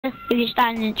if you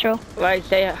start an intro. Right,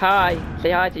 say hi.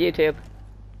 Say hi to YouTube.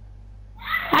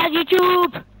 Hi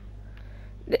YouTube!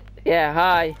 Yeah,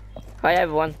 hi. Hi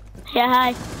everyone. Yeah,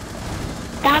 hi.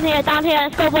 Down here,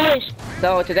 let's go boys.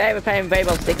 So today we're playing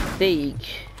Rainbow Six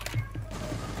Siege.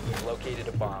 Located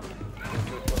a bomb.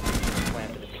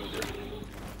 Plant the diffuser.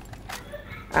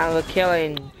 And we're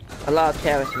killing a lot of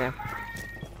terrorists now.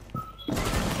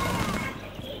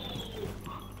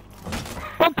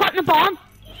 Go and plant the bomb.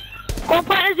 Go and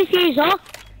plant the diffuser.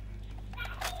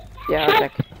 Yeah, Sure.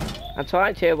 I'm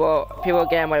trying to, but people are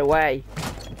getting my way.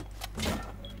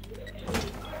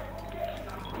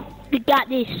 We got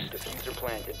this. Diffuser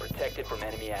planted. Protected from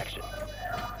enemy action.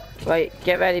 Right,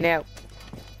 get ready now.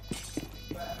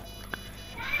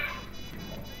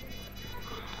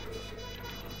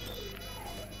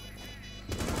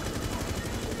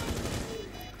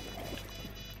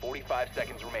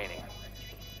 Seconds remaining.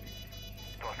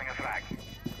 Tossing a frag.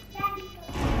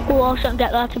 Oh, I shouldn't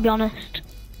get there to be honest.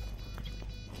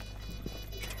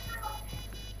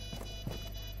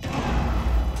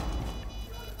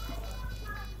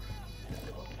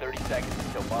 Seconds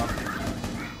until bomb.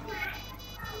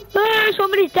 Oh,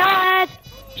 somebody's dead.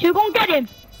 Should we go and get him?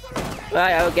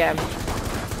 Right, I'll get him.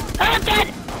 Oh, I'm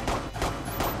dead.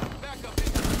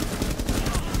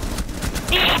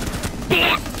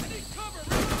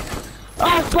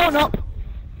 Oh, it's blown up.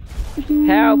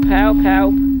 Help, help,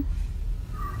 help.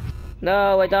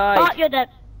 No, I died. Oh, you're dead.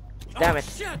 Damn it.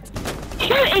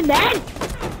 Shoot him then,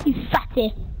 you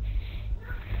fatty.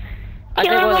 I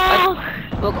Kill think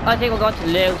him all. I think we're going to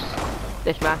lose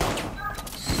this match.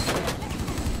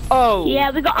 Oh! Yeah,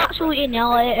 we got absolutely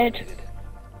annihilated.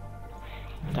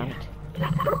 Damn it.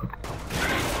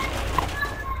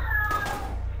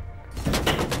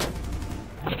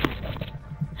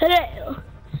 Hit it.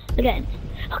 Again.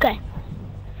 Okay.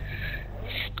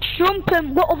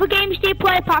 Jumping. What other games do you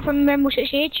play apart from Rainbow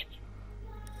Six Siege?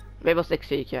 Rainbow Six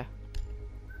Siege, yeah.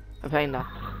 I'm playing that.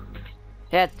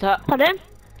 Yeah, Pardon?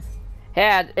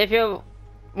 yeah, if you...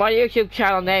 My YouTube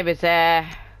channel name is,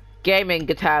 Gaming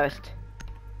Guitarist.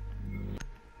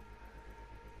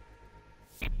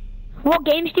 What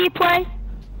games do you play?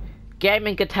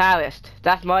 Gaming Guitarist.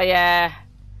 That's my,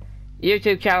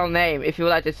 YouTube channel name, if you would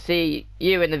like to see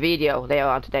you in the video later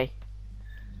on today.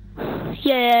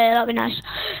 Yeah, that'd be nice.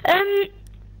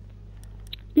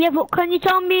 Yeah, but can you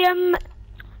tell me,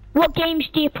 what games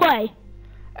do you play?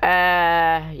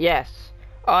 Yes.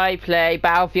 I play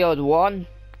Battlefield 1,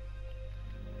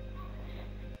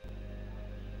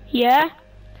 Yeah?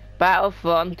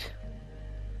 Battlefront,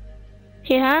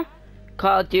 Yeah?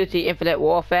 Call of Duty Infinite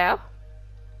Warfare,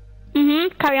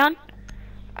 Carry on.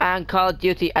 and Call of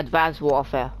Duty Advanced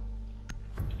Warfare,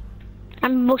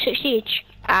 And Rainbow Six Siege.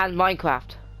 and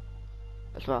Minecraft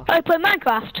as well. Oh, you play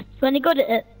Minecraft? You're any good at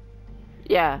it?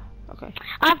 Yeah, okay.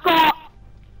 I've got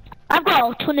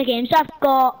a ton of games. I've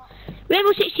got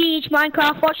Rainbow Six Siege,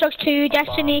 Minecraft, Watch Dogs 2,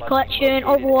 Destiny Collection,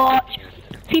 Overwatch,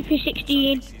 FIFA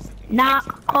 16, NAC,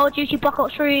 Call of Duty Black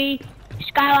Ops 3,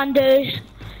 Skylanders,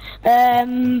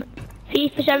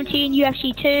 FIFA 17,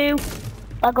 UFC 2,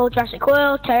 Lego Jurassic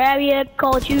World, Terraria,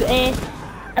 Call of Duty,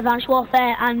 Advanced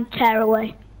Warfare, and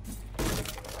Tearaway.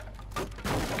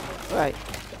 Right.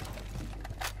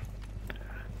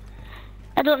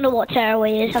 I don't know what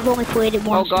Tearaway is. I've only played it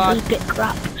once. Oh, God. It's a bit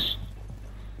craps.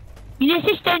 Need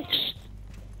assistance.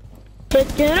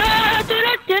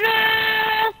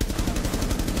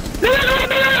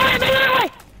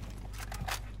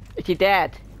 Is he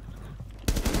dead?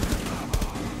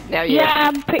 Now he Yeah,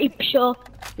 I'm pretty sure.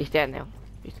 He's dead now.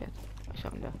 He's dead. I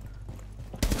shot him down.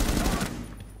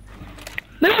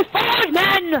 Move forward,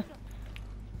 man!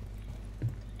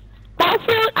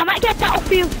 Battlefield, I might get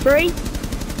Battlefield 3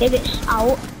 if it's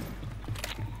out.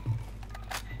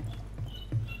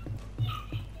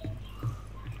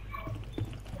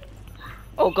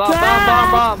 Oh God,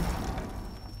 bomb!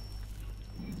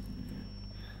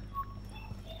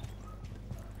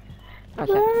 That's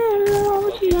it.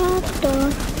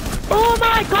 Oh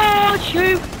my God,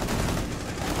 shoot!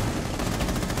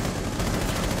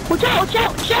 Watch out, watch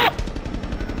out, watch out!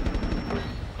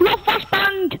 Not fast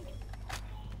bang!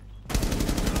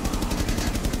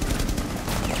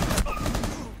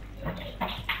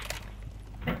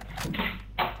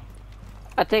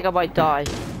 I think I might die.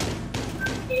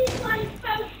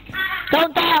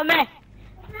 Don't die on me!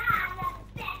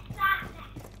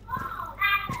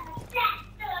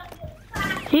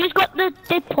 Who's got the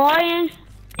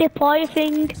deployer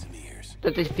thing?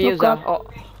 The diffuser. Oh,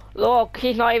 look,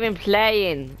 he's not even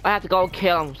playing. I have to go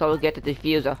kill him so we'll get the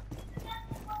diffuser.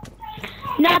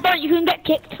 No, don't. You can get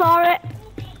kicked for it.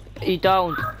 You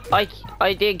don't.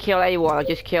 I didn't kill anyone. I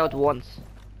just killed once.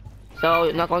 So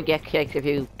you're not gonna get kicked if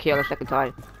you kill a second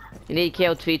time. You need to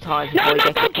kill 3 times No, before you no,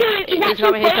 get don't kill him. He's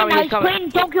coming, he's coming, he's coming. Playing.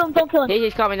 Don't kill him, don't kill him.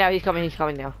 He's coming now, he's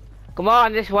coming now. Come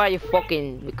on, this way, you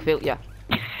fucking filth, yeah.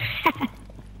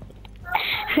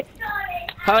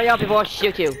 Hurry up before I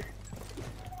shoot you.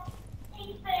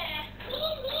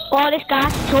 Oh, this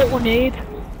guy's a total noob.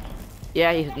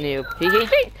 Yeah, he's a noob.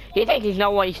 He thinks he's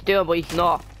know what he's doing, but he's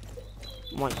not.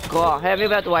 Oh my god, hey,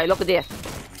 move out the way, look at this.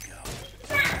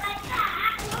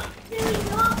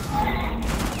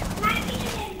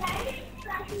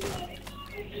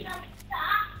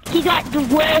 He's like the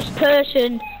worst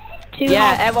person to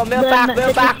Yeah, everyone move back,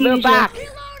 move back, move back.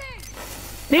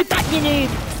 Move back, you noob.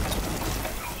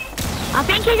 I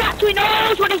think he actually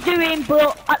knows what he's doing,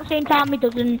 but at the same time he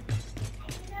doesn't.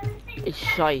 It's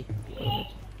shy.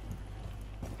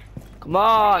 Come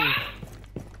on.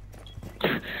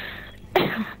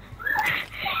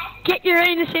 Get your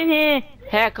anus in here.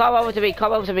 Here, come over to me,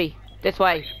 come over to me. This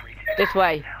way, this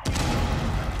way.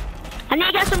 I need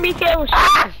to get some refills.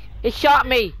 Ah! He shot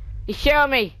me. He shot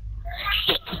me.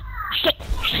 Shit.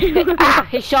 Ah!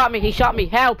 He shot me. He shot me.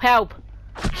 Help! Help!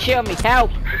 Shoot me!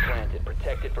 Help! Planted,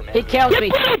 protected from He enemy. kills You me.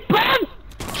 bullet, bum!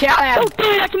 Kill him! Don't do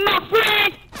that to my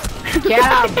friend! Kill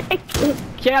him!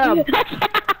 Kill him!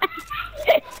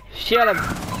 Shoot him!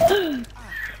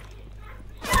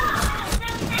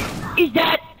 He's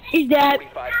dead. He's dead.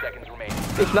 45 seconds remaining.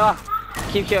 It's not.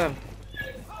 Keep shooting.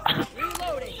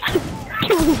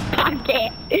 You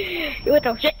pancake. What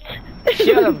the shit?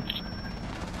 Shoot him.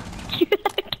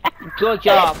 Good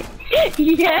job.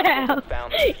 Yeah.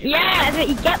 Found Yeah, that's what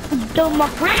you get for doing my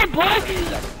friend, boy.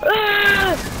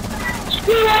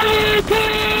 Screw all you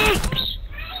peeps.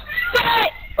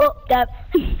 Oh, that.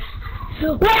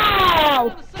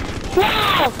 Wow.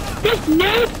 Wow. This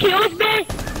noob kills me.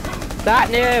 That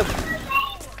noob.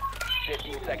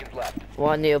 15 seconds left.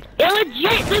 One noob.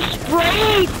 Illegit the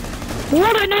sprayed.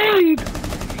 What a noob.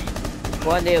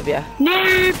 One noob, yeah.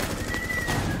 Noob.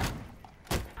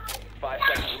 5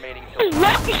 seconds remaining. This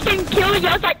rocket thing killing you.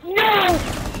 I was like, no.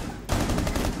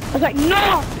 I was like,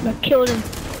 no. And I killed him.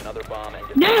 Another bomb and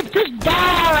Noob, just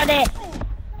die on it.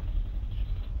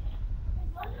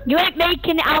 You ain't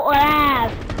making it out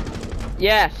alive.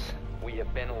 Yes. we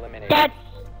have been eliminated. Dad,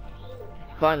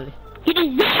 Finally. he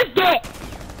deserved it.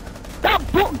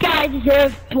 That book guy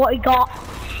deserved what he got.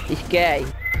 He's gay.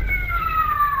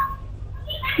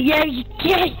 Yeah, he's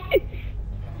gay.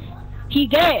 He's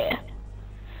gay.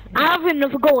 I have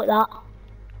another go at that.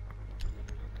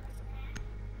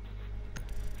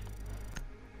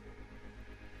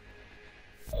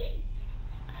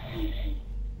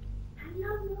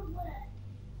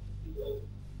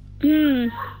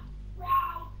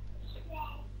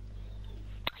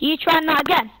 You trying that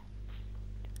again?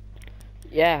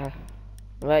 Yeah.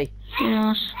 Right.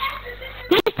 Yes.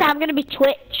 This time I'm gonna be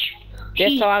Twitch. This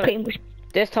She's time- pretty much.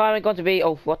 This time I'm going to be.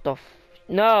 Oh, what the?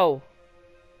 No.